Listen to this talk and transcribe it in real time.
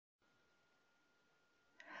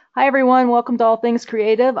Hi, everyone. Welcome to All Things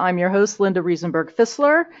Creative. I'm your host, Linda Riesenberg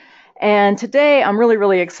Fissler. And today I'm really,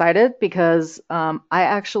 really excited because I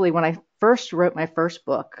actually, when I first wrote my first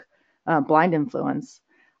book, Blind Influence,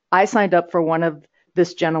 I signed up for one of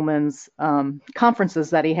this gentleman's conferences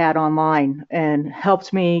that he had online and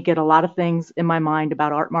helped me get a lot of things in my mind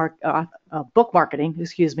about book marketing,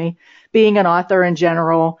 excuse me, being an author in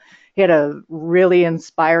general. He had a really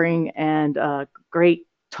inspiring and great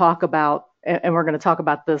talk about and we're going to talk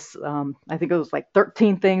about this. I think it was like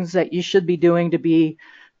 13 things that you should be doing to be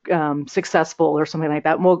successful or something like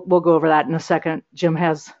that. We'll go over that in a second. Jim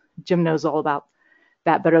knows all about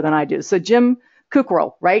that better than I do. So Jim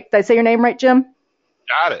Kukral, right? Did I say your name right, Jim?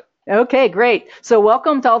 Got it. Okay, great. So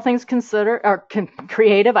welcome to All Things Creative.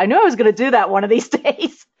 I knew I was going to do that one of these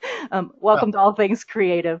days. Oh, Welcome to All Things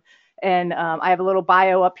Creative. And I have a little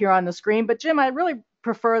bio up here on the screen. But Jim, I really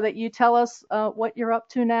prefer that you tell us what you're up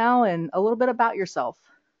to now and a little bit about yourself.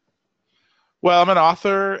 well, I'm an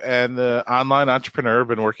author and online entrepreneur. I've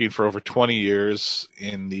been working for over 20 years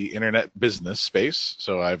in the internet business space.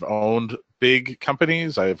 So I've owned big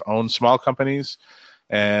companies, I've owned small companies,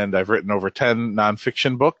 and I've written over 10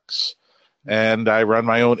 nonfiction books. And I run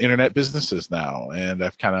my own internet businesses now. And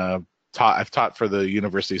I've taught for the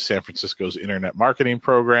University of San Francisco's internet marketing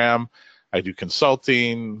program. I do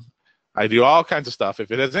consulting. I do all kinds of stuff.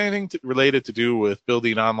 If it has anything related to do with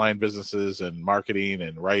building online businesses and marketing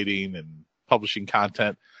and writing and publishing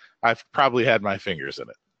content, I've probably had my fingers in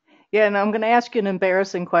it. Yeah, and I'm going to ask you an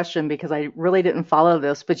embarrassing question because I really didn't follow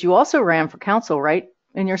this, but you also ran for council, right,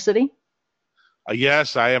 in your city?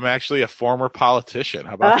 Yes, I am actually a former politician.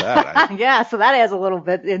 How about that? Yeah, so that adds a little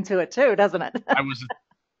bit into it too, doesn't it? I was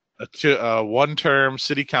a one-term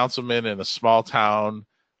city councilman in a small town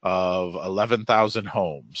of 11,000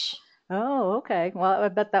 homes. Oh, okay. Well, I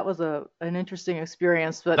bet that was a an interesting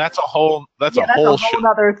experience, but That's yeah, a that's a whole whole show.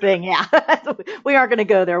 other thing. Yeah, we aren't going to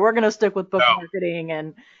go there. We're going to stick with book No.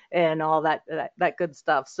 marketing and all that good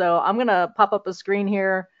stuff. So I'm going to pop up a screen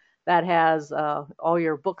here that has all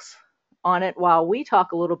your books on it while we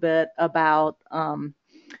talk a little bit about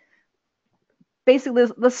basically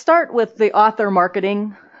let's start with the author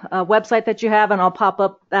marketing website that you have, and I'll pop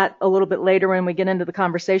up that a little bit later when we get into the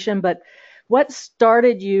conversation. But what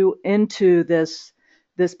started you into this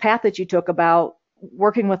path that you took about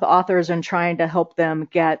working with authors and trying to help them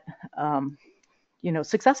get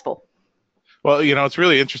successful? Well, it's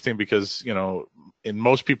really interesting because, in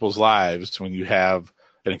most people's lives, when you have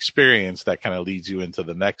an experience that kind of leads you into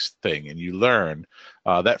the next thing and you learn,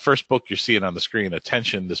 that first book you're seeing on the screen,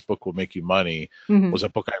 Attention, This Book Will Make You Money, Mm-hmm. was a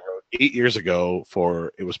book I wrote 8 years ago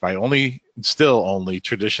it was my still only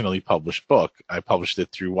traditionally published book. I published it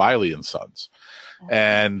through Wiley and Sons.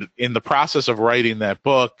 And in the process of writing that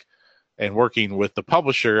book and working with the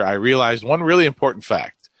publisher, I realized one really important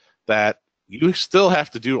fact that you still have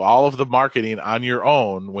to do all of the marketing on your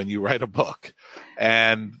own when you write a book.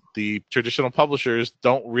 And the traditional publishers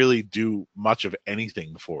don't really do much of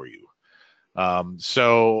anything for you.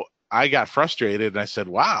 So I got frustrated and I said,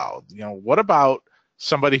 wow, what about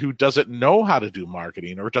somebody who doesn't know how to do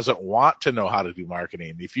marketing or doesn't want to know how to do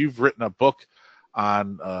marketing? If you've written a book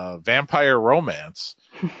on vampire romance,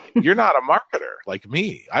 you're not a marketer like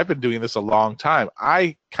me. I've been doing this a long time.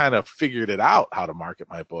 I kind of figured it out how to market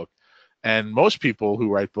my book. And most people who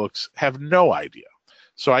write books have no idea.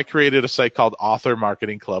 So I created a site called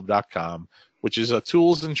authormarketingclub.com, which is a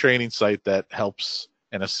tools and training site that helps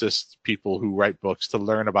and assists people who write books to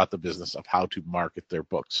learn about the business of how to market their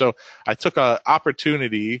book. So I took an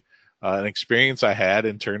opportunity, an experience I had,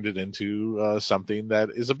 and turned it into something that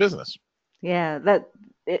is a business. Yeah,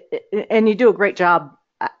 and you do a great job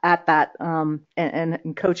at that,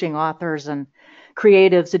 and coaching authors and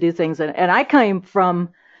creatives to do things. And I came from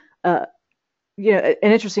uh, an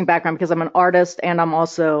interesting background because I'm an artist and I'm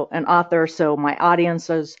also an author. So my audience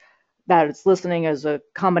that is listening is a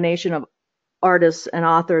combination of artists and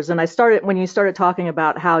authors. And I started when you started talking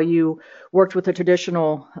about how you worked with a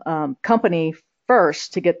traditional company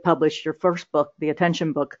first to get published your first book, the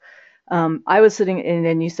Attention book. I was sitting in,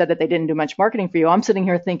 and you said that they didn't do much marketing for you. I'm sitting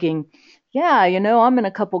here thinking, yeah, I'm in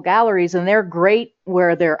a couple galleries and they're great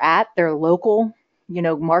where they're at. They're local.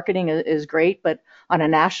 Marketing is great, but on a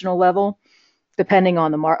national level, depending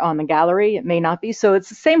on the gallery, it may not be. So it's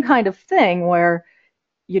the same kind of thing where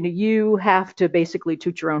you have to basically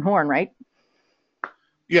toot your own horn, right?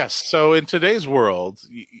 Yes. So in today's world,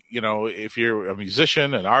 if you're a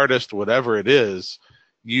musician, an artist, whatever it is,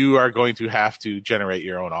 you are going to have to generate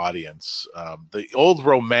your own audience. The old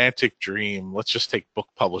romantic dream, let's just take book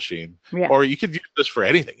publishing, Yeah. or you could use this for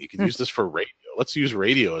anything. You could use this for radio. Let's use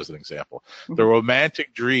radio as an example. The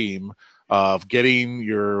romantic dream of getting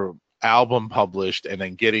your album published and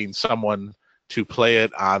then getting someone to play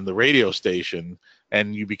it on the radio station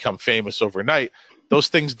and you become famous overnight, those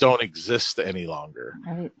things don't exist any longer,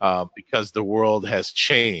 because the world has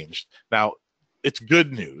changed. Now, it's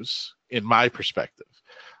good news in my perspective,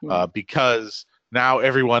 because now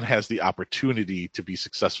everyone has the opportunity to be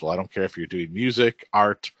successful. I don't care if you're doing music,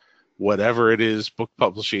 art, whatever it is, book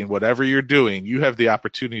publishing, whatever you're doing, you have the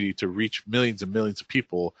opportunity to reach millions and millions of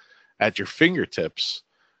people at your fingertips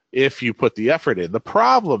if you put the effort in. The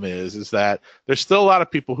problem is that there's still a lot of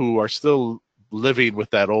people who are still living with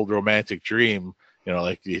that old romantic dream. You know,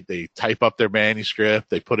 like they type up their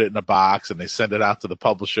manuscript, they put it in a box, and they send it out to the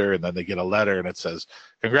publisher, and then they get a letter, and it says,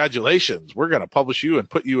 "Congratulations, we're going to publish you and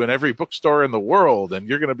put you in every bookstore in the world, and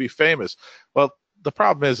you're going to be famous." Well, the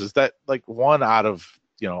problem is that like one out of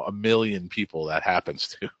a million people that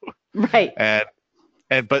happens to, right?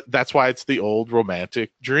 But that's why it's the old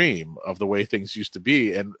romantic dream of the way things used to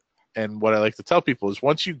be. And what I like to tell people is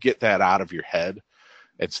once you get that out of your head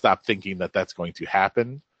and stop thinking that that's going to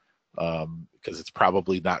happen, because it's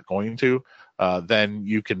probably not going to, then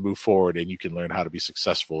you can move forward and you can learn how to be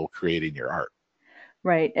successful creating your art.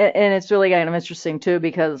 Right. And it's really kind of interesting too,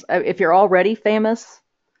 because if you're already famous,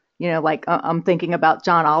 like I'm thinking about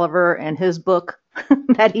John Oliver and his book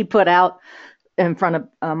that he put out in front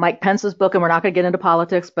of Mike Pence's book, and we're not going to get into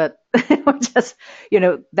politics, but just,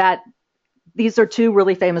 that these are two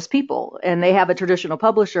really famous people and they have a traditional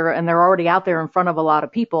publisher and they're already out there in front of a lot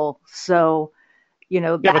of people. So,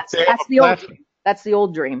 that's the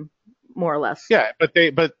old dream, more or less. Yeah,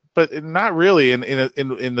 but not really in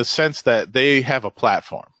the sense that they have a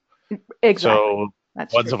platform. Exactly. So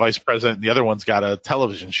one's a vice president, and the other one's got a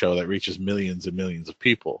television show that reaches millions and millions of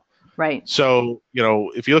people. Right. So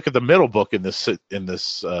if you look at the middle book in this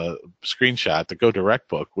screenshot, the Go Direct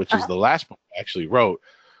book, which is the last book I actually wrote,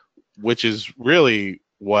 which is really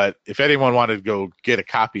what, if anyone wanted to go get a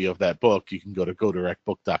copy of that book, you can go to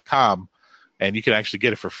godirectbook.com. And you can actually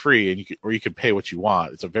get it for free, or you can pay what you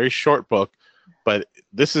want. It's a very short book, but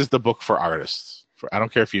this is the book for artists. I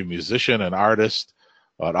don't care if you're a musician, an artist,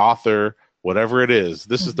 an author, whatever it is.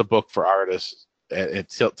 This is the book for artists.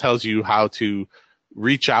 It tells you how to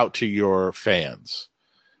reach out to your fans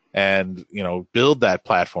and build that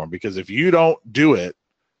platform. Because if you don't do it,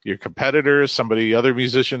 your competitors, other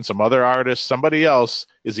musician, some other artist, somebody else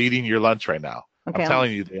is eating your lunch right now. Okay, I'm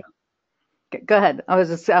telling you that. Go ahead.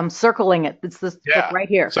 I'm circling it. It's this book right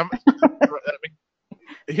here.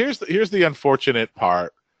 Here's the unfortunate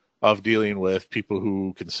part of dealing with people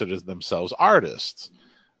who consider themselves artists.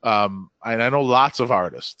 And I know lots of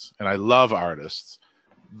artists, and I love artists.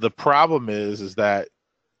 The problem is that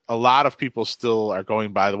a lot of people still are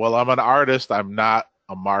going by I'm an artist, I'm not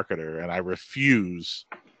a marketer, and I refuse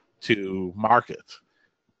to market.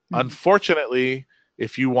 Mm-hmm. Unfortunately,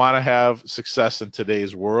 if you want to have success in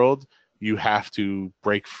today's world, you have to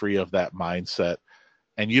break free of that mindset.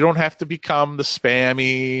 And you don't have to become the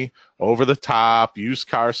spammy, over-the-top, used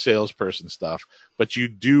car salesperson stuff, but you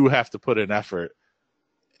do have to put an effort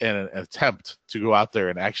and an attempt to go out there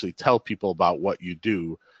and actually tell people about what you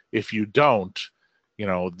do. If you don't,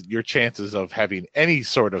 your chances of having any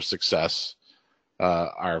sort of success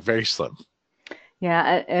are very slim.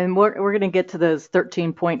 Yeah, and we're going to get to those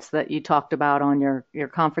 13 points that you talked about on your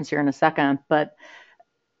conference here in a second, but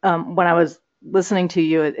when I was listening to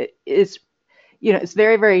you, it's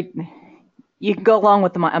very, very, you can go along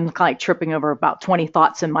with I'm kind of tripping over about 20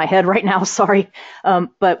 thoughts in my head right now. Sorry.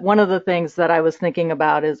 But one of the things that I was thinking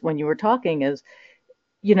about is when you were talking is,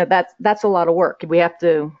 that's a lot of work. We have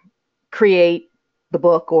to create the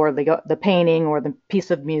book or the painting or the piece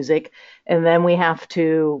of music, and then we have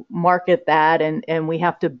to market that and we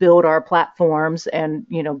have to build our platforms and,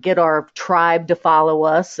 get our tribe to follow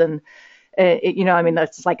us. And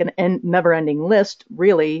that's like an never-ending list,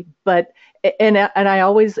 really. But and I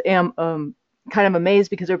always am kind of amazed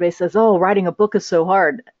because everybody says, "Oh, writing a book is so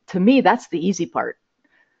hard." To me, that's the easy part.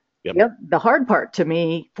 Yep. The hard part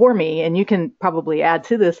for me, and you can probably add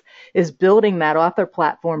to this, is building that author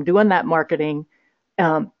platform, doing that marketing,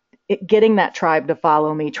 getting that tribe to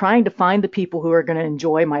follow me, trying to find the people who are going to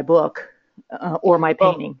enjoy my book or my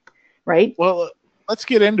painting, right? Well, let's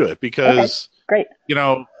get into it because. Okay. Great.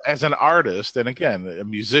 As an artist, and again, a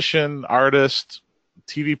musician, artist,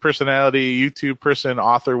 TV personality, YouTube person,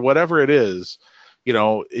 author, whatever it is,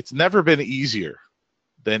 it's never been easier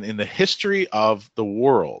than in the history of the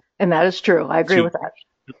world. And that is true. I agree with that.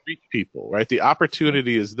 To reach people, right? The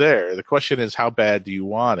opportunity is there. The question is, how bad do you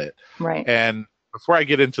want it? Right. And before I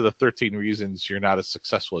get into the 13 reasons you're not as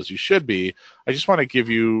successful as you should be, I just want to give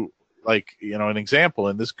you like, an example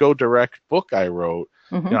in this Go Direct book I wrote,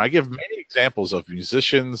 Hmm. I give many examples of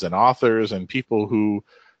musicians and authors and people who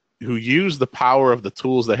use the power of the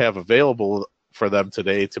tools they have available for them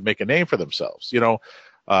today to make a name for themselves.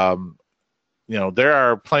 Um, there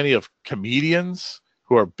are plenty of comedians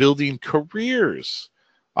who are building careers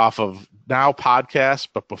off of now podcasts,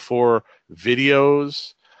 but before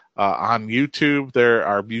videos on YouTube. There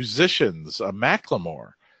are musicians.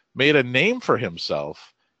 Macklemore made a name for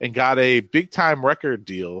himself and got a big time record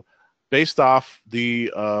deal based off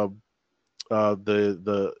the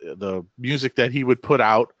music that he would put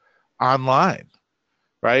out online,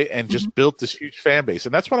 right? And Hmm. just built this huge fan base.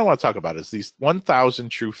 And that's what I want to talk about is these 1,000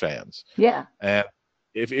 true fans. Yeah. And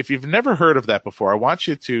if you've never heard of that before, I want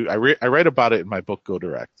you to, I write about it in my book, Go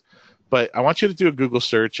Direct, but I want you to do a Google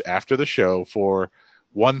search after the show for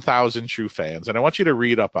 1,000 true fans. And I want you to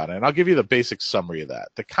read up on it. And I'll give you the basic summary of that.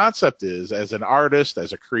 The concept is, as an artist,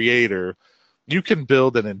 as a creator, you can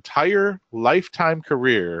build an entire lifetime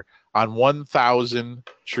career on 1,000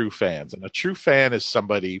 true fans. And a true fan is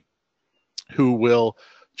somebody who will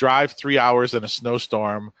drive 3 hours in a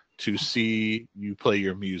snowstorm to see you play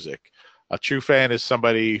your music. A true fan is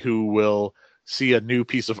somebody who will see a new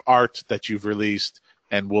piece of art that you've released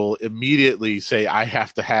and will immediately say, I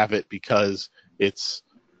have to have it because it's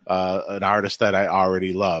an artist that I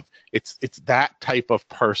already love. It's that type of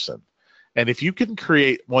person. And if you can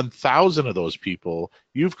create 1,000 of those people,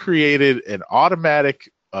 you've created an automatic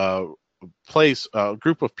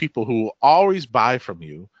group of people who will always buy from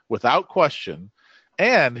you without question.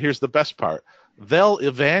 And here's the best part. They'll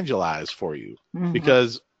evangelize for you,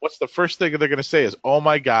 because what's the first thing they're going to say is, oh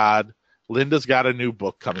my God, Linda's got a new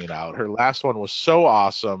book coming out. Her last one was so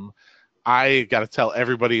awesome. I got to tell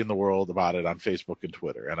everybody in the world about it on Facebook and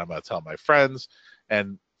Twitter, and I'm going to tell my friends.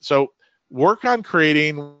 And so work on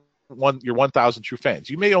creating your 1,000 true fans.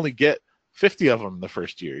 You may only get 50 of them the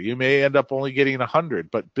first year. You may end up only getting 100,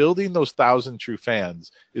 but building those 1,000 true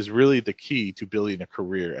fans is really the key to building a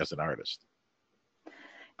career as an artist.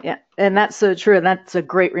 Yeah, and that's so true. And that's a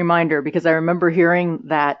great reminder, because I remember hearing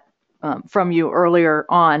that from you earlier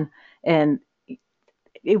on, and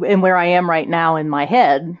where I am right now in my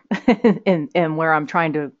head, and where I'm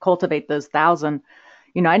trying to cultivate those 1,000.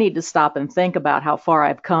 I need to stop and think about how far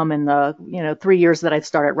I've come in the 3 years that I've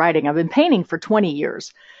started writing. I've been painting for 20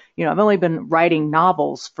 years. I've only been writing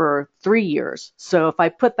novels for 3 years. So if I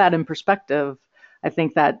put that in perspective, I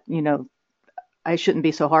think that I shouldn't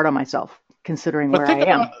be so hard on myself, considering But where I think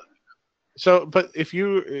am. but if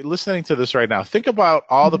you're listening to this right now, think about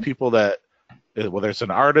all the Hmm. people that, whether it's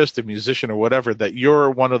an artist, a musician, or whatever, that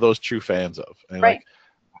you're one of those true fans of. And Right. like,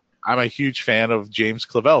 I'm a huge fan of James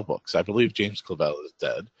Clavell books. I believe James Clavell is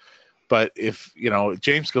dead. But if,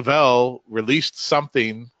 James Clavell released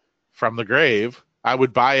something from the grave, I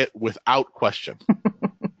would buy it without question.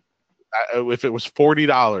 If it was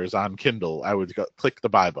 $40 on Kindle, I would click the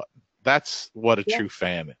buy button. That's what a Yeah. true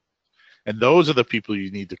fan is. And those are the people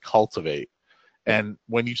you need to cultivate. And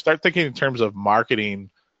when you start thinking in terms of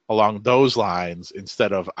marketing along those lines,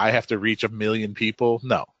 instead of I have to reach 1 million people,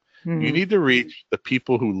 no. You Hmm. need to reach the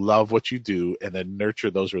people who love what you do and then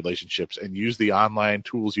nurture those relationships and use the online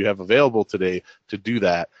tools you have available today to do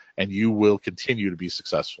that, and you will continue to be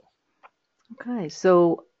successful. Okay.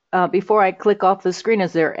 So before I click off the screen,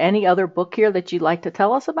 is there any other book here that you'd like to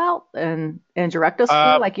tell us about and direct us to,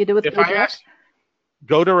 Uh, like you did with if Go I Direct? ask,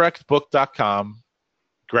 GoDirectBook.com,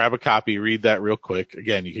 grab a copy, read that real quick.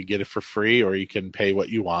 Again, you can get it for free or you can pay what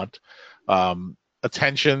you want.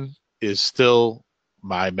 Attention is still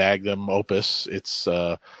my magnum opus. It's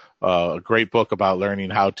a great book about learning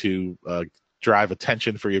how to drive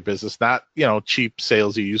attention for your business. Not cheap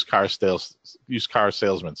salesy used car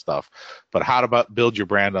salesman stuff, but how to build your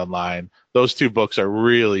brand online. Those two books are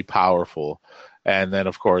really powerful. And then,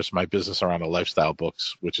 of course, my Business Around a Lifestyle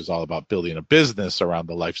books, which is all about building a business around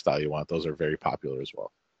the lifestyle you want. Those are very popular as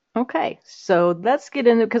well. Okay, so let's get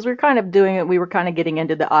into, because we're kind of doing it. We were kind of getting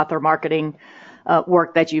into the author marketing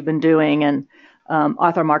work that you've been doing, and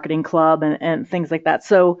author marketing club and things like that.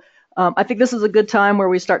 So I think this is a good time where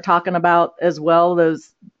we start talking about as well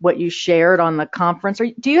those what you shared on the conference.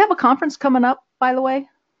 Do you have a conference coming up, by the way?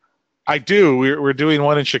 I do. We're doing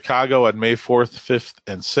one in Chicago on May 4th, 5th,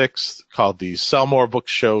 and 6th called the Sell More Book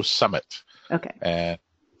Show Summit. Okay. And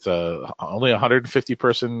it's only a 150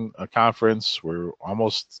 person conference. We're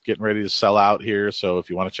almost getting ready to sell out here. So if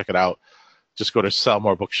you want to check it out, just go to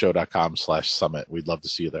sellmorebookshow.com/summit. We'd love to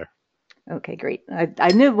see you there. Okay, great. I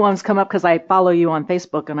knew one was come up because I follow you on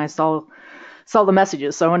Facebook and I saw the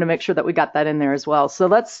messages, so I want to make sure that we got that in there as well. So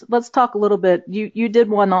let's talk a little bit. You did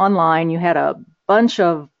one online. You had a bunch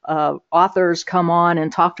of authors come on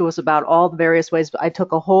and talk to us about all the various ways. I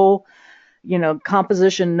took a whole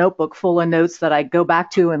composition notebook full of notes that I go back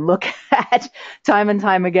to and look at time and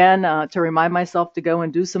time again to remind myself to go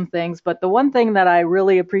and do some things. But the one thing that I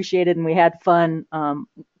really appreciated and we had fun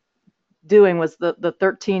doing was the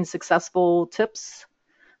 13 successful tips.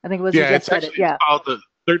 I think it was it's called the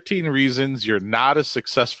 13 reasons you're not as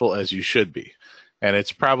successful as you should be. And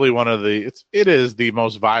it's probably it is the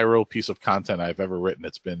most viral piece of content I've ever written.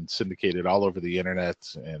 It's been syndicated all over the internet,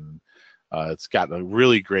 and it's gotten a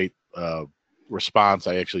really great response.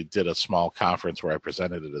 I actually did a small conference where I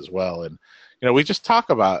presented it as well. And, we just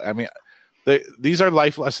talk about, these are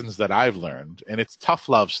life lessons that I've learned, and it's tough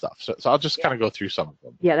love stuff. So I'll just kind of go through some of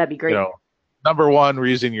them. Yeah, that'd be great. Number one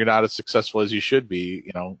reason you're not as successful as you should be,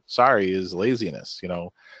 is laziness.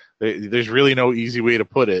 There's really no easy way to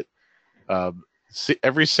put it.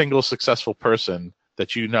 Every single successful person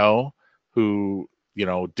that who,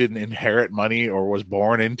 didn't inherit money or was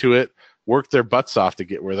born into it, worked their butts off to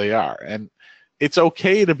get where they are. And it's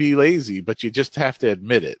okay to be lazy, but you just have to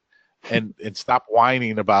admit it and stop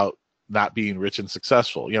whining about not being rich and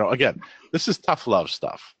successful. Again, this is tough love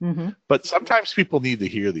stuff, but sometimes people need to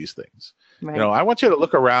hear these things. Right. I want you to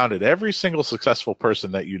look around at every single successful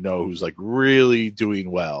person that who's like really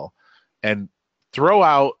doing well, and throw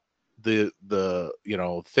out the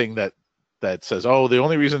thing that says, oh, the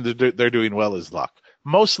only reason they're doing well is luck.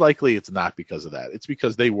 Most likely it's not because of that. It's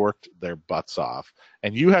because they worked their butts off,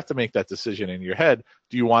 and you have to make that decision in your head.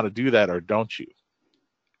 Do you want to do that or don't you?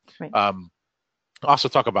 Right. Also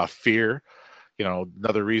talk about fear.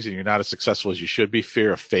 Another reason you're not as successful as you should be,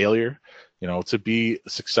 fear of failure. To be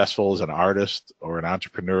successful as an artist or an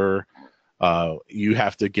entrepreneur, you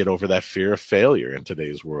have to get over that fear of failure in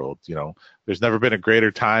today's world. There's never been a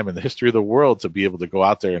greater time in the history of the world to be able to go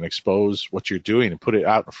out there and expose what you're doing and put it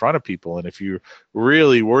out in front of people. And if you're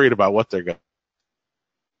really worried about what they're going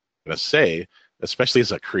to say, especially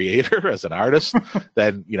as a creator, as an artist,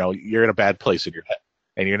 then, you're in a bad place in your head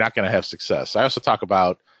and you're not going to have success. I also talk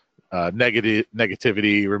about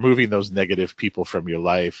negativity, removing those negative people from your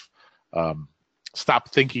life. Stop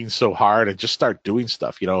thinking so hard and just start doing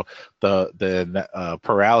stuff. The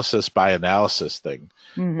paralysis by analysis thing,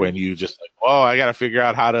 when you just like, oh, I got to figure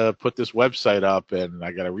out how to put this website up and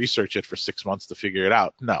I got to research it for 6 months to figure it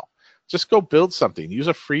out. No, just go build something. Use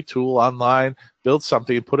a free tool online, build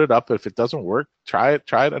something, put it up. If it doesn't work, try it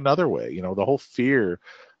another way. The whole fear,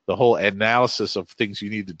 the whole analysis of things you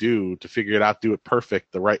need to do to figure it out, do it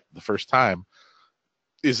perfect the first time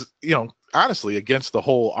is, honestly against the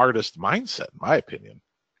whole artist mindset, in my opinion.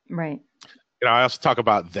 Right. I also talk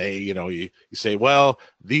about you say, well,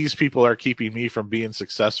 these people are keeping me from being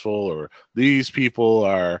successful, or these people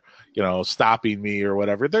are, stopping me or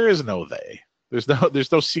whatever. There is no they.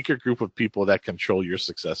 There's no secret group of people that control your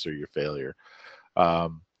success or your failure.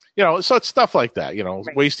 So it's stuff like that,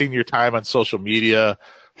 right. Wasting your time on social media,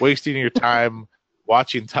 wasting your time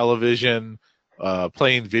watching television,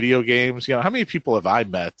 playing video games. How many people have I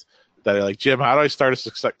met that are like, Jim, how do I start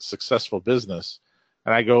a successful business?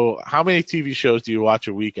 And I go, how many TV shows do you watch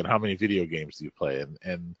a week and how many video games do you play?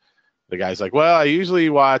 And the guy's like, well, I usually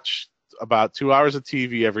watch about 2 hours of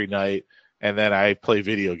TV every night, and then I play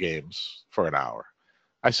video games for an hour.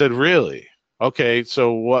 I said, really? Okay,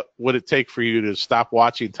 so what would it take for you to stop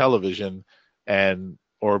watching television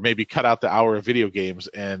or maybe cut out the hour of video games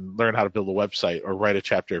and learn how to build a website or write a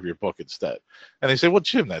chapter of your book instead? And they say, well,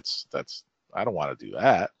 Jim, that's I don't want to do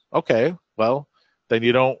that. Okay, well, then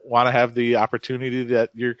you don't want to have the opportunity that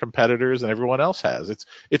your competitors and everyone else has.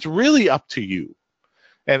 It's really up to you.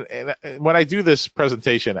 And when I do this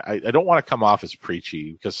presentation, I don't want to come off as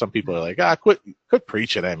preachy, because some people are like, quit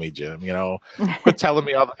preaching at me, Jim. Quit telling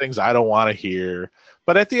me all the things I don't want to hear.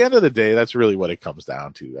 But at the end of the day, that's really what it comes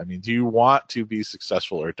down to. Do you want to be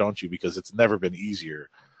successful or don't you? Because it's never been easier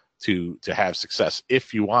to have success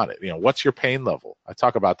if you want it. What's your pain level? I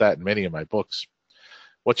talk about that in many of my books.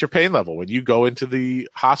 What's your pain level? When you go into the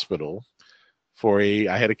hospital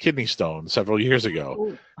I had a kidney stone several years ago.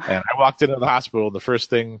 Ooh. And I walked into the hospital, and the first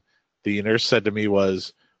thing the nurse said to me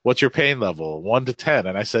was, what's your pain level? 1 to 10.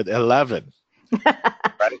 And I said, 11.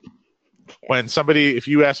 Right? When if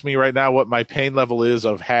you ask me right now what my pain level is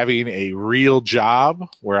of having a real job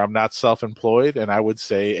where I'm not self-employed, and I would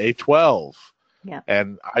say a 12. Yeah.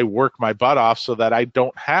 And I work my butt off so that I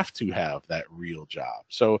don't have to have that real job.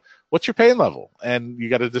 So what's your pain level? And you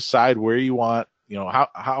got to decide where you want,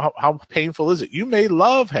 how painful is it? You may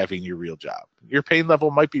love having your real job. Your pain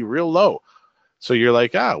level might be real low. So you're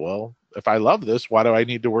like, well, if I love this, why do I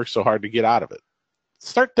need to work so hard to get out of it?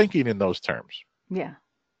 Start thinking in those terms. Yeah.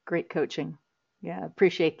 Great coaching. Yeah.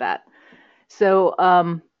 Appreciate that. So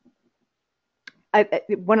one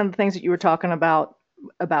of the things that you were talking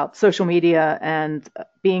about social media and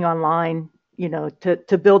being online,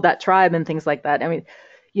 to build that tribe and things like that. I mean,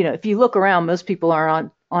 if you look around, most people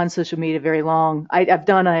are on social media very long. I've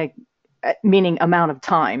done a meaning amount of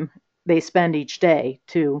time they spend each day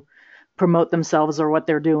to promote themselves or what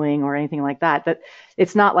they're doing or anything like that. That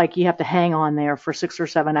it's not like you have to hang on there for 6 or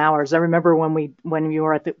 7 hours. I remember when you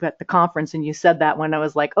were at the conference and you said that, when I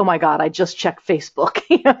was like, oh my God, I just checked Facebook,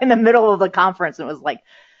 in the middle of the conference.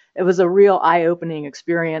 It was a real eye-opening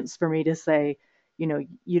experience for me to say,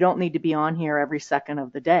 you don't need to be on here every second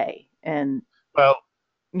of the day. And Well,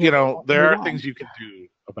 there move are on. things you can do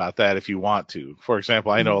about that if you want to. For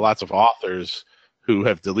example, I know Mhm. lots of authors who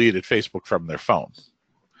have deleted Facebook from their phone.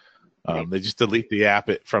 Right, They just delete the app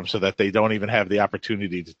from so that they don't even have the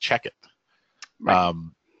opportunity to check it. right,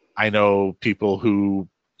 Um, I know people who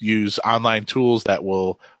use online tools that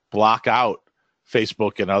will block out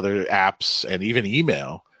Facebook and other apps and even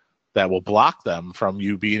email, that will block them from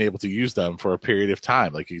you being able to use them for a period of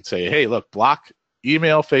time. Like you'd say, hey, look, block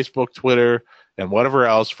email, Facebook, Twitter, and whatever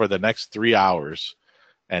else for the next 3 hours,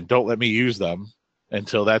 and don't let me use them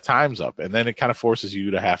until that time's up. And then it kind of forces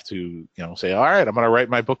you to have to, say, all right, I'm going to write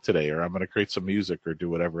my book today, or I'm going to create some music, or do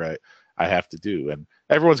whatever I have to do. And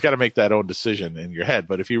everyone's got to make that own decision in your head.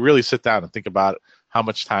 But if you really sit down and think about how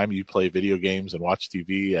much time you play video games and watch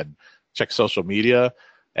TV and check social media,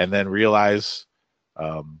 and then realize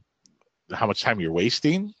how much time you're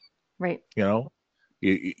wasting, right. you know,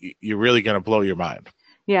 you're really going to blow your mind.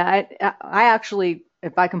 Yeah, I actually,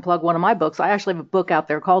 if I can plug one of my books, I actually have a book out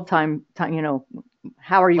there called Time,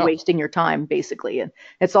 how are you Oh, wasting your time, basically. And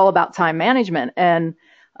it's all about time management. And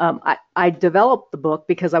I developed the book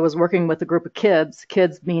because I was working with a group of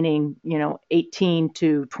kids meaning, 18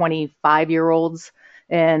 to 25-year-olds.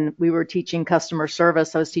 And we were teaching customer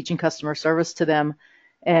service. I was teaching customer service to them.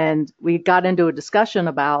 And we got into a discussion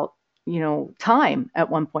about time at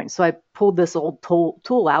one point. So I pulled this old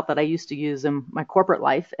tool out that I used to use in my corporate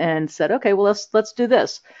life and said, okay, well, let's do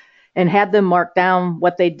this, and had them mark down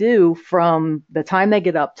what they do from the time they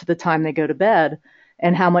get up to the time they go to bed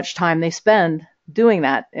and how much time they spend doing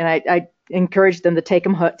that. And I encouraged them to take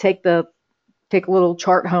a little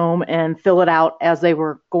chart home and fill it out as they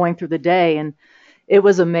were going through the day. And they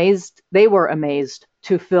were amazed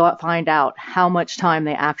to find out how much time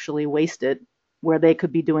they actually wasted, where they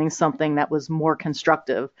could be doing something that was more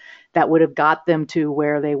constructive, that would have got them to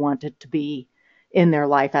where they wanted to be in their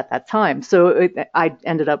life at that time. So I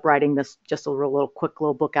ended up writing this, just a real little quick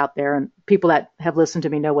little book out there, and people that have listened to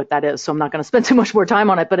me know what that is. So I'm not going to spend too much more time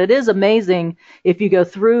on it, but it is amazing if you go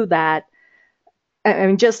through that. I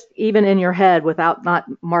mean, just even in your head, without not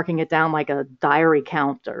marking it down like a diary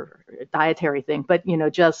count or a dietary thing, but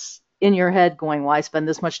just in your head going, well, I spend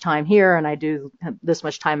this much time here and I do this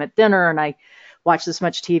much time at dinner and I watch this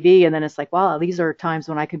much TV. And then it's like, wow, these are times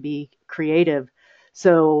when I could be creative.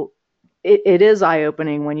 So it is eye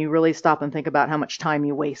opening when you really stop and think about how much time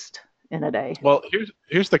you waste in a day. well,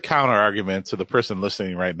 here's the counter argument to the person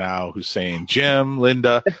listening right now who's saying, Jim,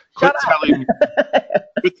 Linda, Shut quit telling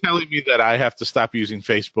quit telling me that I have to stop using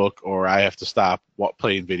Facebook or I have to stop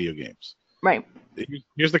playing video games. Right.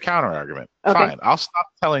 Here's the counter argument. Okay. Fine, I'll stop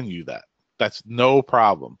telling you that. That's no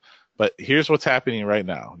problem. But here's what's happening right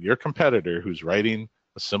now. Your competitor who's writing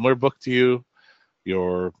a similar book to you,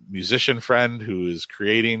 your musician friend who is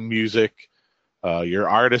creating music, your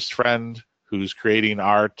artist friend who's creating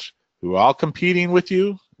art, who are all competing with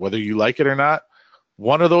you, whether you like it or not.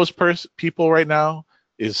 One of those people right now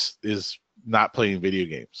is not playing video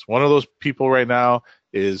games. One of those people right now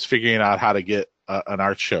is figuring out how to get an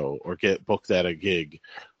art show or get booked at a gig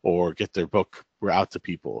or get their book out to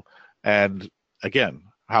people. And again,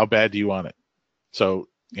 how bad do you want it? So,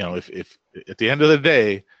 if at the end of the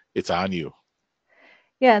day, it's on you.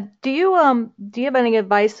 Yeah. Do you have any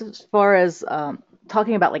advice as far as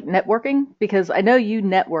talking about like networking? Because I know you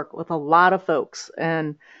network with a lot of folks,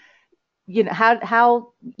 and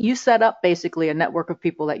how you set up basically a network of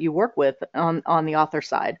people that you work with on the author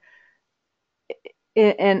side,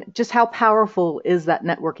 and just how powerful is that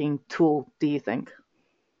networking tool? Do you think?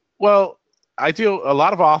 Well, a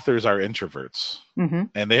lot of authors are introverts Mm-hmm.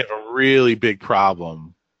 and they have a really big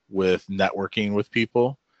problem with networking with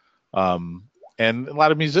people. Um, and a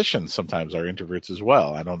lot of musicians sometimes are introverts as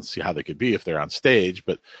well. I don't see how they could be if they're on stage,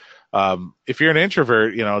 but if you're an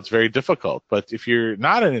introvert, it's very difficult. But if you're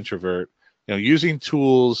not an introvert, using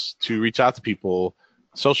tools to reach out to people,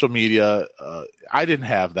 social media, I didn't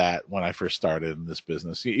have that when I first started in this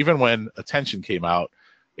business. Even when Attention came out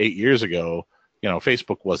 8 years ago,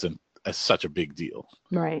 Facebook wasn't such a big deal.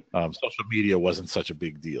 Right. Social media wasn't such a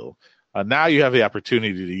big deal. Now you have the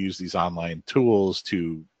opportunity to use these online tools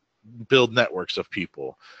to build networks of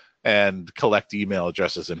people and collect email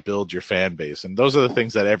addresses and build your fan base. And those are the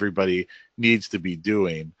things that everybody needs to be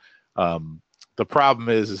doing. The problem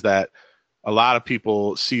is that a lot of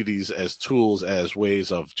people see these as tools, as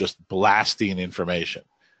ways of just blasting information.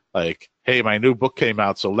 Like, hey, my new book came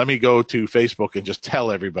out, so let me go to Facebook and just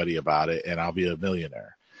tell everybody about it, and I'll be a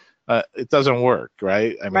millionaire. It doesn't work,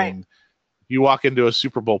 right? I mean, you walk into a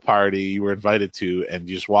Super Bowl party you were invited to, and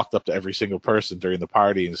you just walked up to every single person during the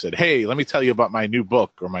party and said, hey, let me tell you about my new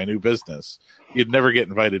book or my new business. You'd never get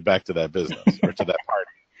invited back to that business or to that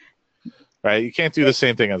party, right? You can't do the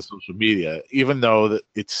same thing on social media, even though that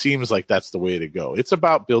it seems like that's the way to go. It's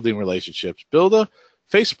about building relationships. Build a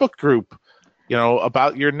Facebook group,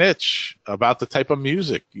 about your niche, about the type of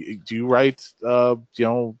music. Do you write,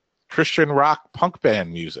 Christian rock punk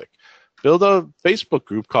band music? Build a Facebook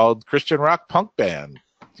group called Christian Rock Punk Band,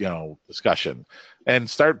 discussion, and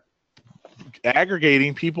start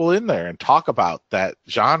aggregating people in there and talk about that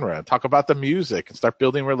genre and talk about the music and start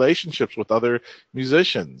building relationships with other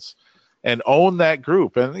musicians and own that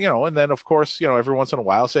group. And, and then of course, every once in a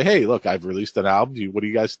while say, hey, look, I've released an album. What do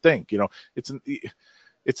you guys think?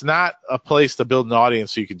 It's not a place to build an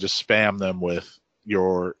audience so you can just spam them with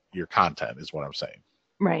your content is what I'm saying.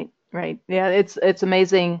 Right. Yeah. It's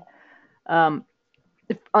amazing. In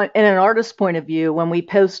an artist's point of view, when we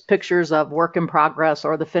post pictures of work in progress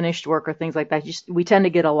or the finished work or things like that, we tend to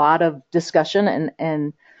get a lot of discussion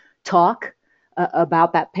and talk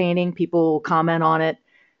about that painting. People comment on it,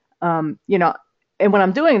 and when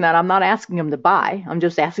I'm doing that, I'm not asking them to buy. I'm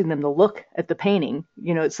just asking them to look at the painting,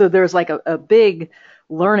 so there's like a big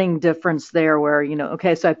learning difference there where,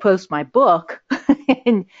 okay, so I post my book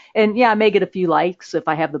and yeah, I may get a few likes if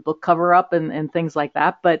I have the book cover up and things like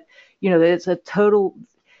that. But, it's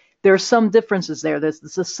there's some differences there.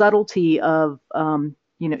 There's a subtlety of,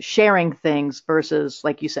 sharing things versus,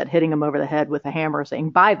 like you said, hitting them over the head with a hammer saying,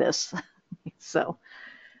 buy this. So.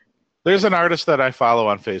 There's an artist that I follow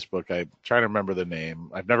on Facebook. I'm trying to remember the name.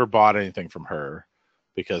 I've never bought anything from her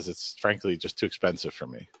because it's frankly just too expensive for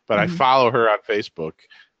me. But I follow her on Facebook,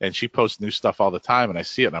 and she posts new stuff all the time, and I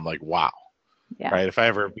see it, and I'm like, wow. Yeah. Right? If I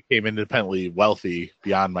ever became independently wealthy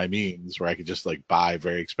beyond my means, where I could just like buy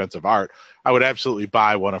very expensive art, I would absolutely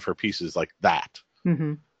buy one of her pieces like that.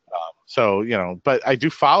 Mm-hmm. So, but I do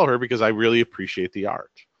follow her because I really appreciate the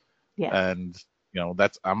art. Yeah. And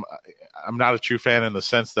I'm not a true fan in the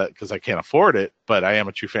sense that because I can't afford it, but I am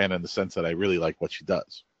a true fan in the sense that I really like what she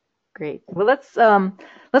does. Great. Well, let's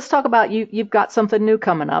talk about you. You've got something new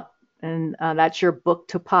coming up, and that's your Book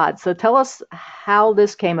to Pod. So tell us how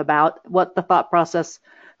this came about, what the thought process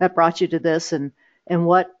that brought you to this, and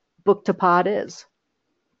what Book to Pod is.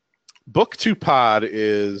 Book to Pod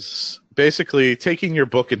is basically taking your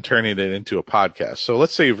book and turning it into a podcast. So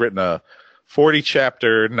let's say you've written a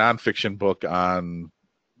 40-chapter nonfiction book on,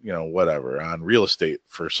 on real estate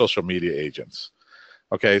for social media agents.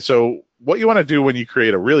 Okay, so what you want to do when you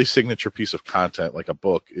create a really signature piece of content like a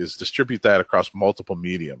book is distribute that across multiple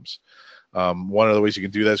mediums. One of the ways you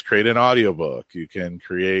can do that is create an audiobook. You can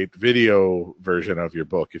create video version of your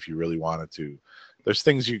book if you really wanted to. There's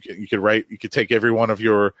things you could write. You could take every one of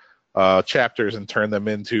your chapters and turn them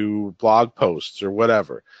into blog posts or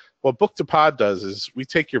whatever. What Book to Pod does is we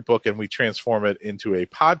take your book and we transform it into a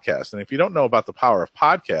podcast. And if you don't know about the power of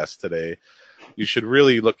podcasts today, you should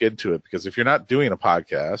really look into it, because if you're not doing a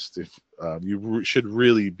podcast, you should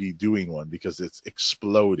really be doing one, because it's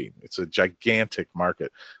exploding. It's a gigantic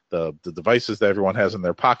market. The devices that everyone has in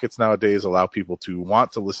their pockets nowadays allow people to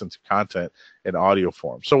want to listen to content in audio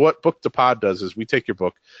form. So what Book to Pod does is we take your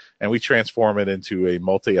book and we transform it into a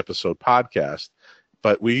multi-episode podcast,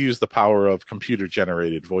 but we use the power of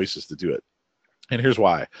computer-generated voices to do it. And here's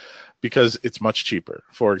why. Because it's much cheaper.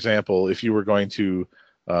 For example, if you were going to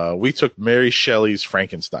we took Mary Shelley's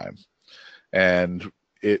Frankenstein, and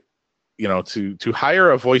it, to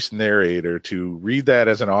hire a voice narrator to read that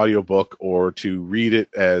as an audiobook or to read it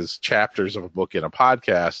as chapters of a book in a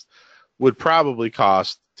podcast would probably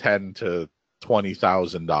cost $10,000 to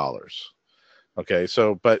 $20,000. Okay,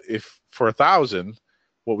 so but if for $1,000,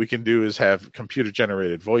 what we can do is have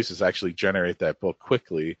computer-generated voices actually generate that book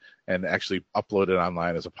quickly and actually upload it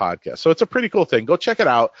online as a podcast. So it's a pretty cool thing. Go check it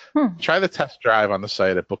out. Try the test drive on the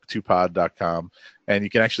site at book2pod.com, and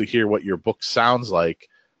you can actually hear what your book sounds like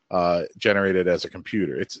generated as a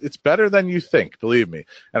computer. It's better than you think, believe me.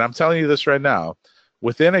 And I'm telling you this right now.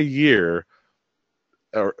 Within a year,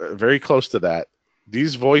 or very close to that,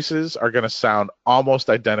 these voices are going to sound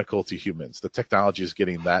almost identical to humans. The technology is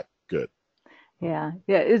getting that good. Yeah,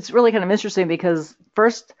 it's really kind of interesting because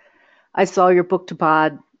first I saw your Book to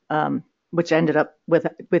Pod which ended up with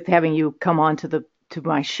having you come on to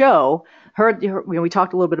my show. We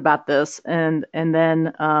talked a little bit about this, and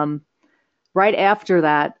then right after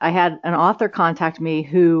that, I had an author contact me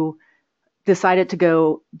who decided to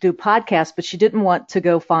go do podcasts, but she didn't want to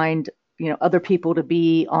go find other people to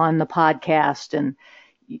be on the podcast, and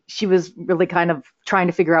she was really kind of trying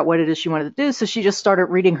to figure out what it is she wanted to do. So she just started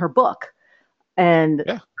reading her book,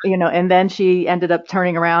 and and then she ended up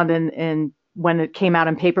turning around and when it came out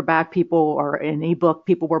in paperback, or in ebook,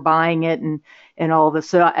 people were buying it and all of this.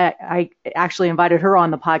 So I actually invited her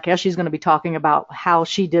on the podcast. She's going to be talking about how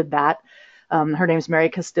she did that. Her name's Mary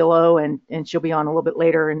Castillo, and she'll be on a little bit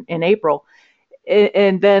later in April.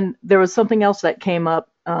 And then there was something else that came up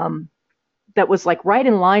that was like right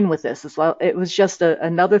in line with this. It was just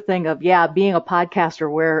another thing of, being a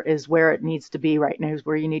podcaster where it needs to be right now, is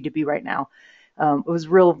where you need to be right now. It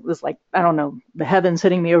was like, I don't know, the heavens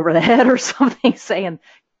hitting me over the head or something, saying,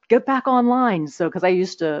 get back online. So, because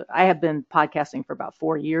I have been podcasting for about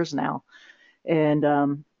 4 years now. And,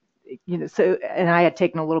 and I had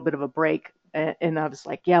taken a little bit of a break, and I was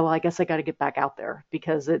like, I guess I got to get back out there,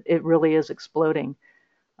 because it really is exploding.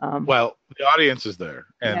 Well, the audience is there.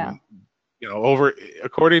 And,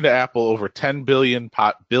 according to Apple, over 10 billion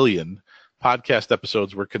podcast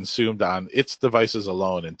episodes were consumed on its devices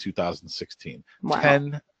alone in 2016. Wow.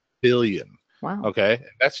 10 billion. Wow. Okay. And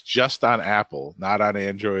that's just on Apple, not on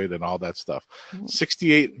Android and all that stuff.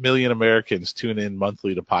 68 million Americans tune in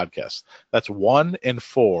monthly to podcasts. That's 1 in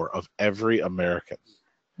 4 of every American.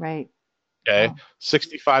 Right. Okay. Wow.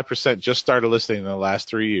 65% just started listening in the last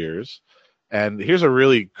 3 years. And here's a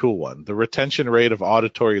really cool one. The retention rate of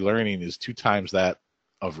auditory learning is 2 times that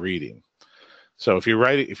of reading. So if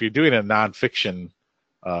you're doing a nonfiction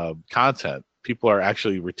content, people are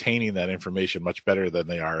actually retaining that information much better than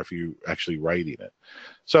they are if you're actually writing it.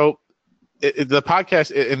 So the podcast,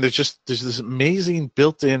 and there's this amazing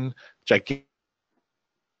built-in gigantic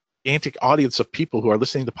audience of people who are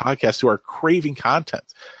listening to podcasts who are craving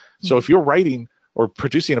content. So if you're writing or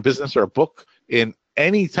producing a business or a book in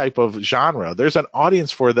any type of genre, there's an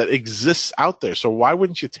audience for it that exists out there. So why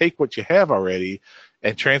wouldn't you take what you have already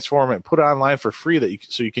and transform it and put it online for free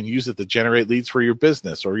so you can use it to generate leads for your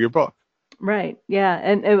business or your book? Right. Yeah.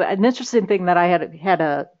 And an interesting thing that I had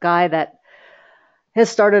a guy that has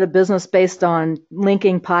started a business based on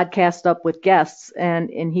linking podcasts up with guests. And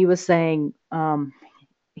he was saying,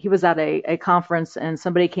 he was at a conference, and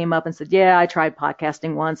somebody came up and said, I tried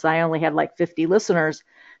podcasting once. I only had like 50 listeners,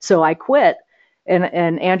 so I quit. And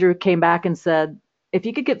Andrew came back and said, if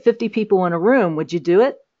you could get 50 people in a room, would you do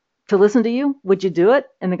it to listen to you? Would you do it?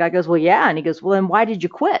 And the guy goes, well, yeah. And he goes, well, then why did you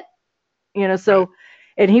quit? So,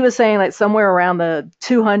 and he was saying like somewhere around the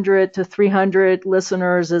 200 to 300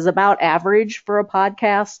 listeners is about average for a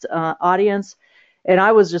podcast audience. And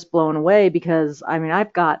I was just blown away, because I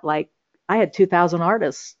had 2,000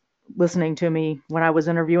 artists listening to me when I was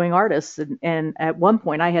interviewing artists. And at one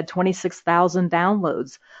point I had 26,000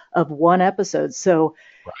 downloads of one episode. So,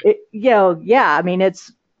 right.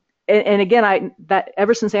 It's, and again, that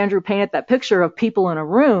ever since Andrew painted that picture of people in a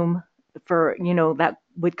room that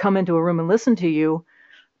would come into a room and listen to you,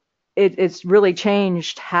 it's really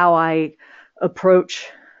changed how I approach,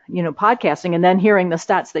 podcasting. And then hearing the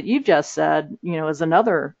stats that you've just said, is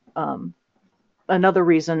another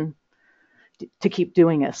reason to keep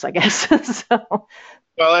doing this, I guess. So,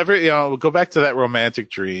 well, go back to that romantic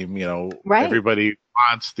dream. right. Everybody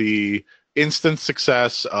wants the instant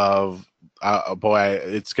success of,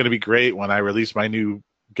 it's going to be great when I release my new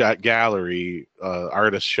gallery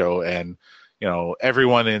artist show, and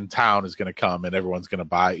everyone in town is going to come and everyone's going to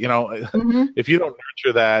buy. If you don't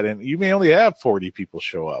nurture that, and you may only have 40 people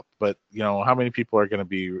show up, but how many people are going to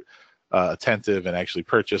be attentive and actually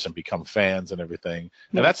purchase and become fans and everything.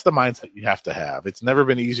 Yeah. And that's the mindset you have to have. It's never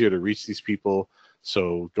been easier to reach these people.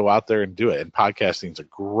 So go out there and do it. And podcasting is a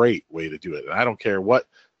great way to do it. And I don't care what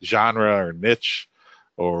genre or niche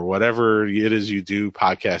or whatever it is you do,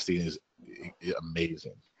 podcasting is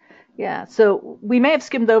amazing. Yeah. So we may have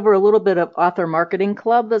skimmed over a little bit of Author Marketing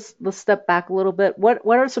Club. Let's step back a little bit. What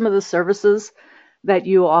are some of the services that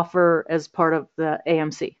you offer as part of the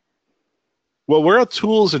AMC? Well, we're a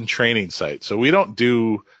tools and training site, so we don't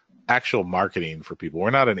do actual marketing for people.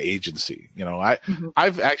 We're not an agency.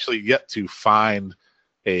 I've actually yet to find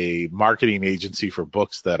a marketing agency for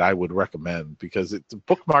books that I would recommend, because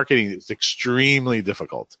book marketing is extremely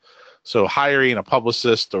difficult. So hiring a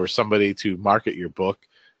publicist or somebody to market your book,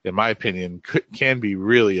 in my opinion, can be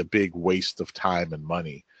really a big waste of time and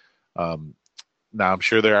money. Now, I'm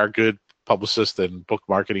sure there are good publicists and book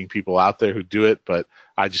marketing people out there who do it, but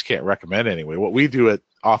I just can't recommend anyway. What we do at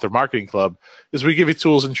Author Marketing Club is we give you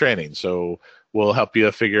tools and training. So we'll help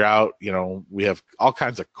you figure out, we have all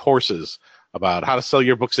kinds of courses about how to sell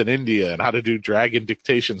your books in India and how to do Dragon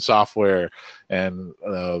dictation software and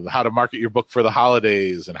how to market your book for the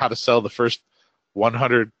holidays and how to sell the first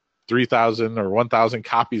 100, 3,000 or 1,000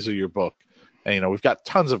 copies of your book. And, we've got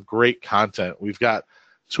tons of great content. We've got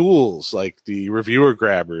tools like the Reviewer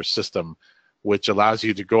Grabber system, which allows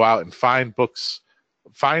you to go out and find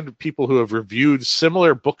people who have reviewed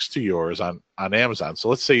similar books to yours on Amazon. So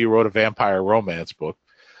let's say you wrote a vampire romance book.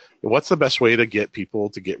 What's the best way to get people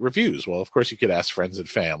to get reviews? Well, of course, you could ask friends and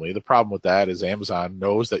family. The problem with that is Amazon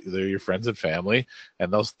knows that they're your friends and family,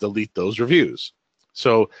 and they'll delete those reviews.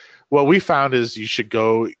 So what we found is you should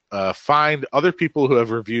go find other people who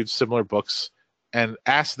have reviewed similar books and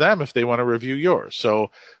ask them if they want to review yours.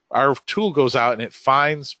 So our tool goes out and it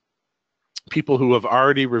finds people who have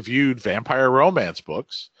already reviewed vampire romance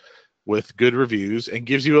books with good reviews and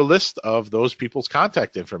gives you a list of those people's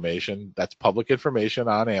contact information. That's public information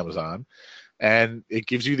on Amazon. And it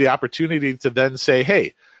gives you the opportunity to then say,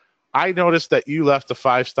 hey, I noticed that you left a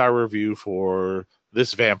 5-star review for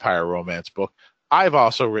this vampire romance book. I've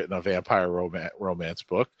also written a vampire romance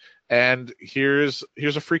book, and here's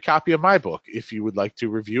a free copy of my book. If you would like to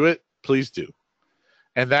review it, please do.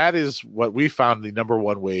 And that is what we found the number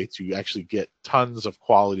one way to actually get tons of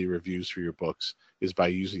quality reviews for your books is by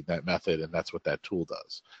using that method, and that's what that tool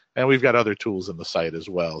does. And we've got other tools in the site as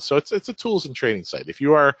well. So it's a tools and training site. If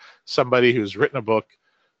you are somebody who's written a book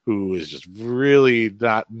who is just really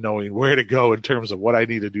not knowing where to go in terms of what I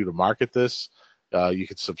need to do to market this, you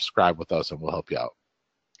can subscribe with us and we'll help you out.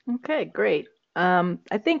 Okay, great. I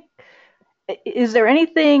think, is there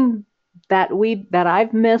anything that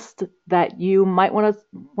I've missed that you might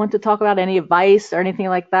want to talk about? Any advice or anything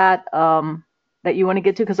like that that you want to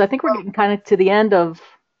get to? Because I think we're getting kind of to the end of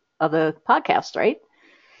the podcast, right?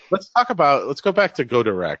 Let's go back to Go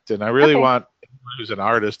Direct. And I really want anyone who's an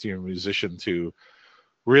artist or a musician to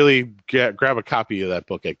really grab a copy of that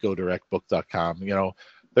book at godirectbook.com.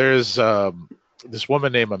 There's this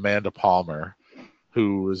woman named Amanda Palmer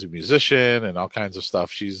who is a musician and all kinds of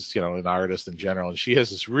stuff. She's, an artist in general, and she has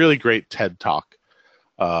this really great TED Talk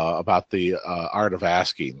about the art of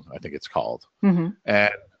asking, I think it's called. Mm-hmm.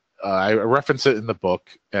 And I reference it in the book,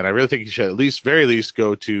 and I really think you should very least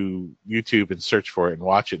go to YouTube and search for it and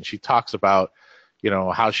watch it. And she talks about,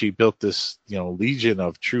 how she built this, legion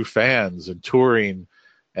of true fans and touring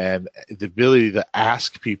and the ability to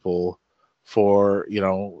ask people for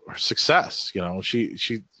success.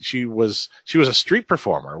 She was a street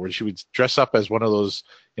performer where she would dress up as one of those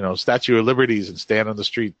Statue of Liberties and stand on the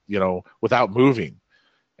street without moving,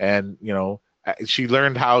 and she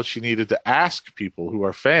learned how she needed to ask people who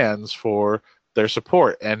are fans for their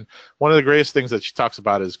support. And one of the greatest things that she talks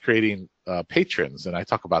about is creating patrons, and I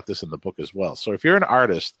talk about this in the book as well. So if you're an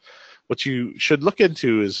artist, what you should look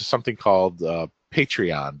into is something called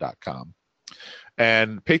patreon.com.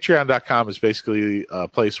 And patreon.com is basically a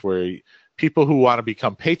place where people who want to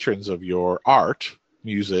become patrons of your art,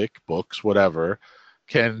 music, books, whatever,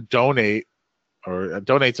 can donate, or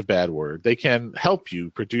donate's a bad word. They can help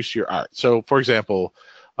you produce your art. So, for example,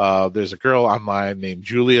 there's a girl online named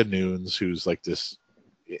Julia Nunes who's like this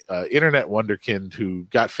internet wonderkind who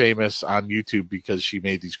got famous on YouTube because she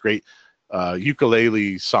made these great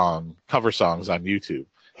ukulele cover songs on YouTube.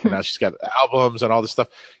 And now she's got albums and all this stuff.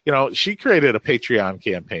 She created a Patreon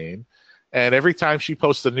campaign, and every time she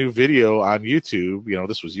posts a new video on YouTube,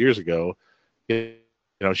 this was years ago,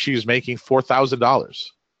 she was making $4,000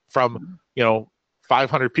 from,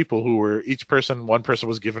 500 people who were one person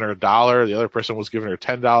was giving her $1, the other person was giving her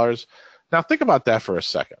 $10. Now think about that for a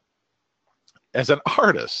second. As an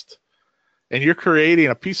artist, and you're creating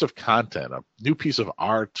a piece of content, a new piece of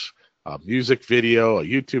art, a music video, a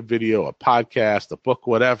YouTube video, a podcast, a book,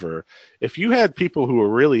 whatever, if you had people who were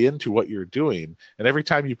really into what you're doing, and every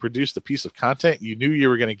time you produced a piece of content, you knew you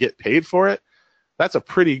were going to get paid for it, that's a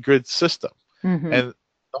pretty good system. Mm-hmm. And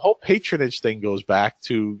the whole patronage thing goes back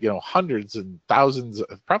to, hundreds and thousands,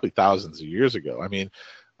 probably thousands of years ago. I mean,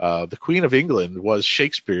 the Queen of England was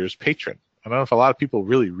Shakespeare's patron. I don't know if a lot of people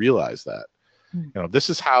really realize that. Mm-hmm. This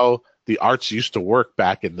is how the arts used to work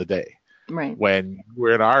back in the day. Right. When you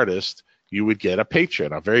were an artist, you would get a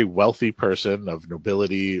patron, a very wealthy person of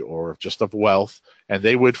nobility or just of wealth, and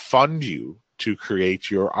they would fund you to create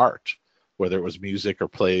your art, whether it was music or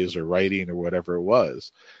plays or writing or whatever it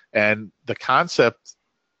was. And the concept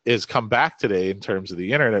is come back today in terms of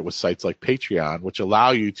the internet with sites like Patreon, which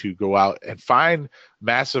allow you to go out and find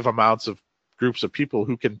massive amounts of groups of people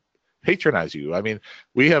who can patronize you. I mean,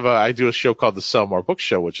 I do a show called the Sell More Books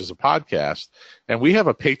Show, which is a podcast, and we have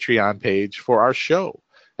a Patreon page for our show,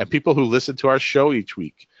 and people who listen to our show each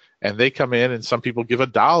week, and they come in, and some people give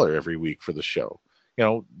 $1 every week for the show.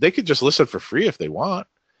 They could just listen for free if they want.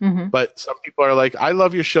 Mm-hmm. But some people are like, I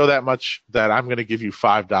love your show that much that I'm going to give you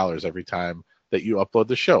 $5 every time that you upload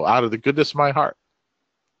the show out of the goodness of my heart.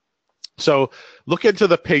 So look into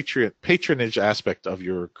the patronage aspect of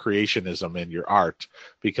your creationism and your art,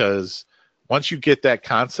 because once you get that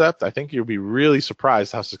concept, I think you'll be really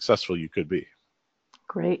surprised how successful you could be.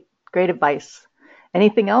 Great advice.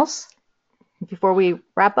 Anything else before we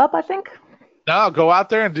wrap up, I think? No, go out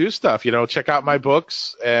there and do stuff. Check out my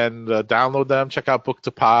books and download them. Check out Book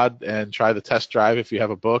to Pod and try the test drive if you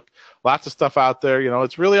have a book. Lots of stuff out there.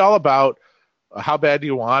 It's really all about how bad do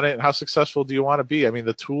you want it and how successful do you want to be. I mean,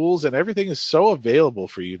 the tools and everything is so available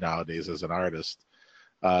for you nowadays as an artist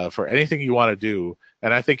for anything you want to do.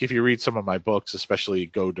 And I think if you read some of my books, especially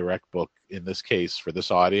Go Direct book in this case for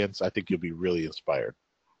this audience, I think you'll be really inspired.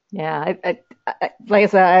 Yeah, I like I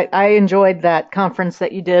said, I enjoyed that conference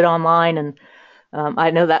that you did online, and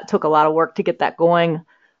I know that took a lot of work to get that going.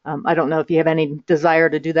 I don't know if you have any desire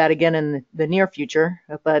to do that again in the near future,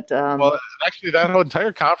 but well, actually, that whole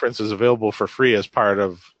entire conference is available for free as part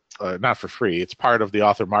of, not for free, it's part of the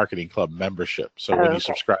Author Marketing Club membership. So when you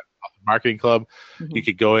subscribe to the Author Marketing Club, you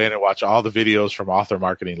could go in and watch all the videos from Author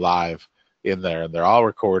Marketing Live in there, and they're all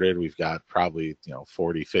recorded. We've got probably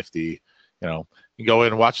 40, 50. You go in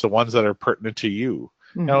and watch the ones that are pertinent to you.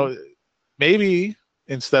 Maybe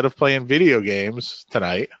instead of playing video games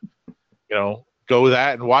tonight, go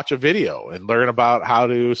that and watch a video and learn about how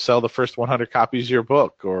to sell the first 100 copies of your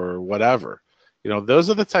book or whatever. Those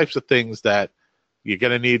are the types of things that you're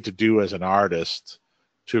going to need to do as an artist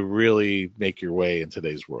to really make your way in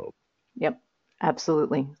today's world. Yep,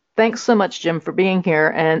 absolutely. Thanks so much, Jim, for being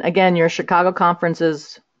here. And again, your Chicago conference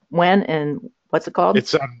is when and what's it called?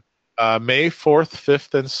 It's on May 4th,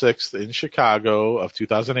 5th, and 6th in Chicago of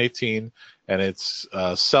 2018. And it's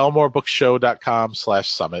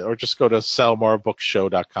sellmorebookshow.com/summit, or just go to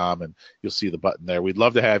sellmorebookshow.com and you'll see the button there. We'd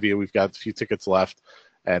love to have you. We've got a few tickets left,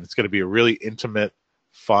 and it's going to be a really intimate,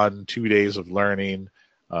 fun 2 days of learning.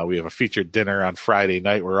 We have a featured dinner on Friday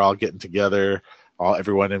night. We're all getting together,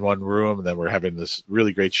 everyone in one room, and then we're having this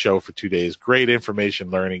really great show for 2 days. Great information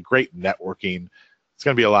learning, great networking. It's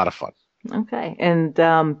going to be a lot of fun. Okay. And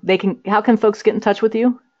how can folks get in touch with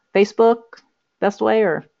you? Facebook, best way,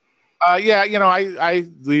 or? Yeah, I've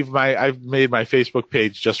made my Facebook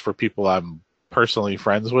page just for people I'm personally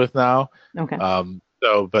friends with now. Okay.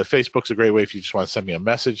 But Facebook's a great way if you just want to send me a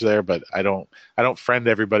message there. But I don't friend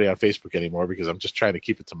everybody on Facebook anymore because I'm just trying to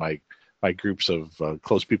keep it to my groups of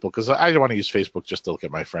close people, because I don't want to use Facebook just to look at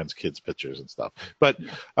my friends' kids' pictures and stuff. But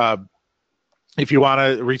if you want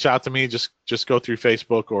to reach out to me, just go through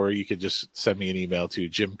Facebook, or you could just send me an email to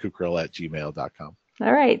jimkukral@gmail.com.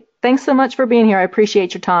 All right. Thanks so much for being here. I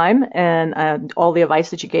appreciate your time and all the advice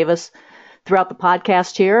that you gave us throughout the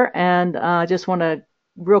podcast here. And I just want to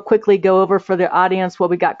real quickly go over for the audience what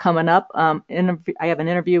we got coming up. I have an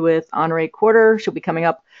interview with Honoré Quarter. She'll be coming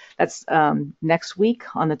up. That's next week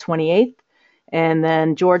on the 28th. And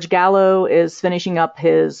then George Gallo is finishing up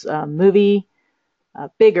his movie,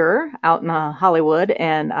 Bigger, out in Hollywood.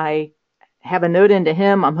 And I have a note into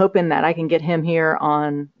him. I'm hoping that I can get him here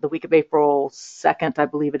on the week of April 2nd, I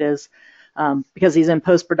believe it is, because he's in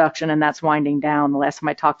post-production and that's winding down the last time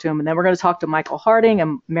I talked to him. And then we're going to talk to Michael Harding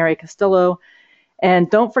and Mary Castillo. And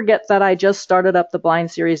don't forget that I just started up the Blind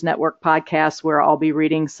Series Network podcast, where I'll be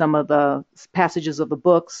reading some of the passages of the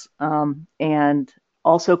books. And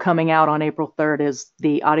also coming out on April 3rd is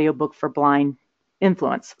the audiobook for Blind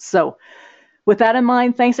Influence. So with that in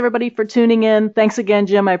mind, thanks everybody for tuning in. Thanks again,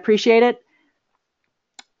 Jim. I appreciate it.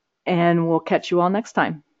 And we'll catch you all next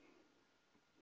time.